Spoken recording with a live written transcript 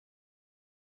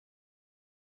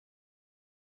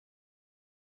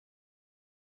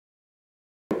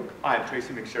Hi, I'm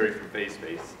Tracy McSherry from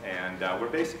PhaseSpace, and we're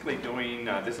basically doing,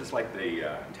 this is like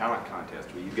the talent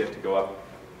contest where you get to go up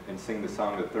and sing the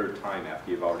song the third time after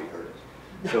you've already heard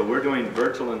it. So we're doing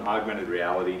virtual and augmented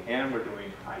reality, and we're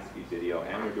doing high-speed video,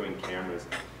 and we're doing cameras,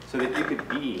 so that you could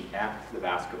be at the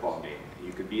basketball game.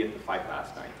 You could be at the fight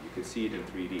last night. You could see it in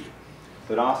 3D.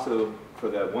 But also, for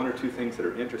the one or two things that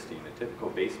are interesting, a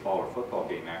typical baseball or football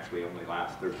game actually only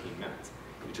lasts 13 minutes.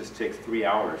 It just takes 3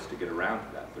 hours to get around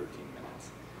to that 13 minutes.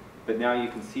 But now you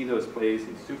can see those plays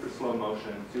in super slow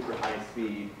motion, super high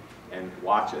speed, and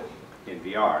watch it in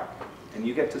VR. And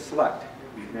you get to select.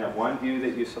 You can have one view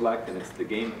that you select, and it's the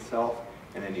game itself,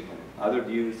 and then you can have other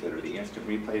views that are the instant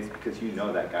replays because you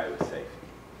know that guy was safe.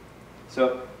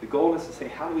 So the goal is to say,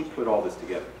 how do we put all this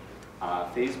together?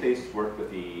 PhaseSpace worked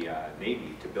with the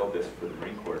Navy to build this for the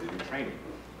Marine Corps to do training.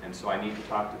 And so I need to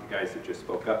talk to the guys that just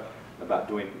spoke up about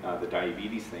doing the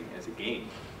diabetes thing as a game.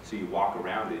 So you walk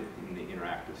around it in the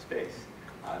interactive space.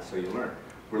 So you learn.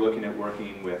 We're looking at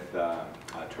working with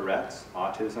Tourette's,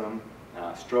 autism,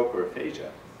 stroke, or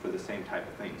aphasia for the same type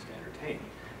of things to entertain.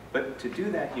 But to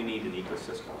do that, you need an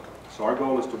ecosystem. So our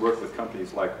goal is to work with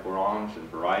companies like Orange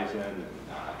and Verizon and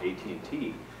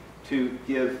AT&T to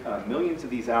give millions of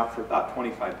these out for about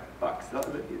 25 bucks.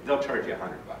 They'll charge you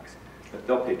 100 bucks, but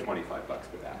they'll pay 25 bucks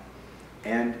for that.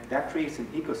 And that creates an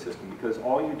ecosystem because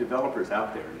all you developers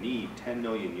out there need 10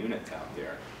 million units out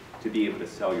there to be able to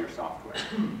sell your software.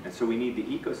 And so we need the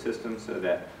ecosystem so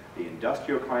that the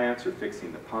industrial clients are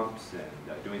fixing the pumps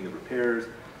and doing the repairs.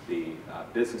 The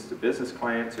business-to-business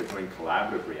clients are doing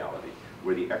collaborative reality,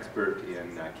 where the expert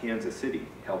in Kansas City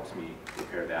helps me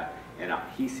repair that. And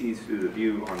he sees through the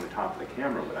view on the top of the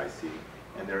camera what I see,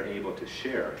 and they're able to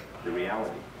share the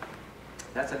reality.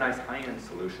 That's a nice high-end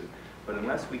solution. But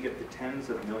unless we get the tens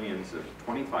of millions of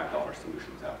 $25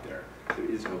 solutions out there, there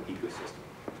is no ecosystem.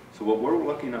 So what we're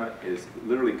looking at is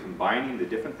literally combining the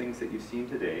different things that you've seen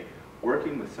today,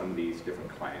 working with some of these different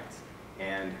clients,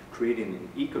 and creating an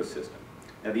ecosystem.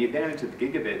 Now the advantage of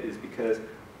Gigabit is because,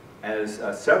 as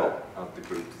several of the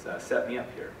groups set me up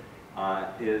here,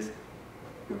 is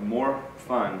you're more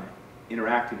fun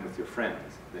interacting with your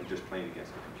friends than just playing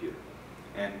against a computer.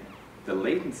 And the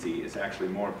latency is actually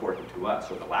more important to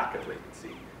us, or the lack of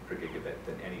latency for Gigabit,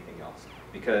 than anything else.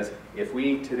 Because if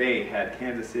we today had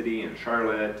Kansas City and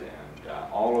Charlotte and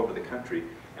all over the country,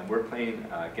 and we're playing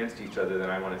against each other,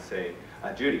 then I want to say,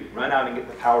 Judy, run out and get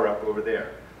the power up over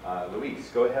there.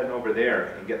 Luis, go ahead and over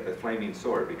there and get the flaming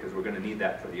sword, because we're going to need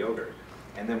that for the ogre.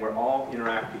 And then we're all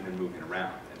interacting and moving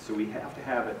around. And so we have to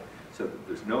have it so that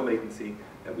there's no latency,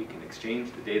 that we can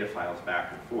exchange the data files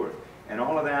back and forth. And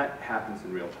all of that happens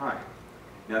in real time.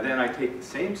 Now then I take the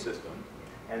same system,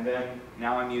 and then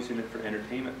now I'm using it for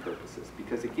entertainment purposes.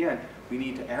 Because again, we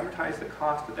need to amortize the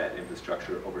cost of that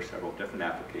infrastructure over several different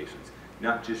applications,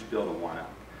 not just build a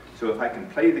one-up. So if I can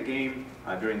play the game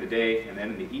during the day, and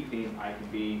then in the evening I can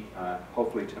be,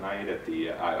 hopefully tonight at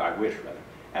the, I wish rather,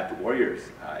 at the Warriors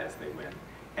as they win.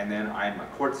 And then I'm a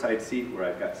courtside seat where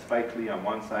I've got Spike Lee on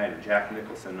one side and Jack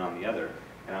Nicholson on the other,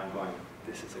 and I'm going,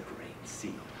 this is a great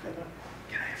seat.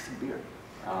 Can I have some beer?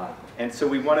 And so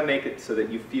we want to make it so that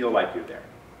you feel like you're there.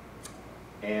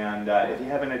 And if you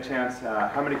haven't had a chance,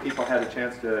 how many people had a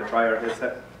chance to try our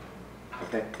headset?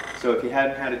 Okay, so if you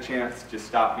hadn't had a chance, just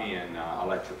stop me and I'll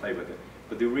let you play with it.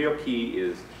 But the real key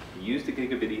is to use the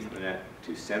Gigabit Ethernet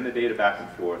to send the data back and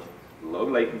forth, low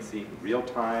latency, real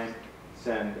time,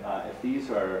 send, if these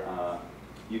are,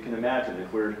 you can imagine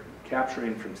if we're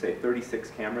capturing from say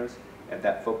 36 cameras at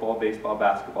that football, baseball,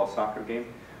 basketball, soccer game,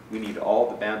 we need all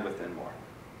the bandwidth and more.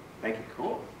 Thank you.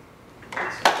 Cool.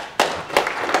 Thanks.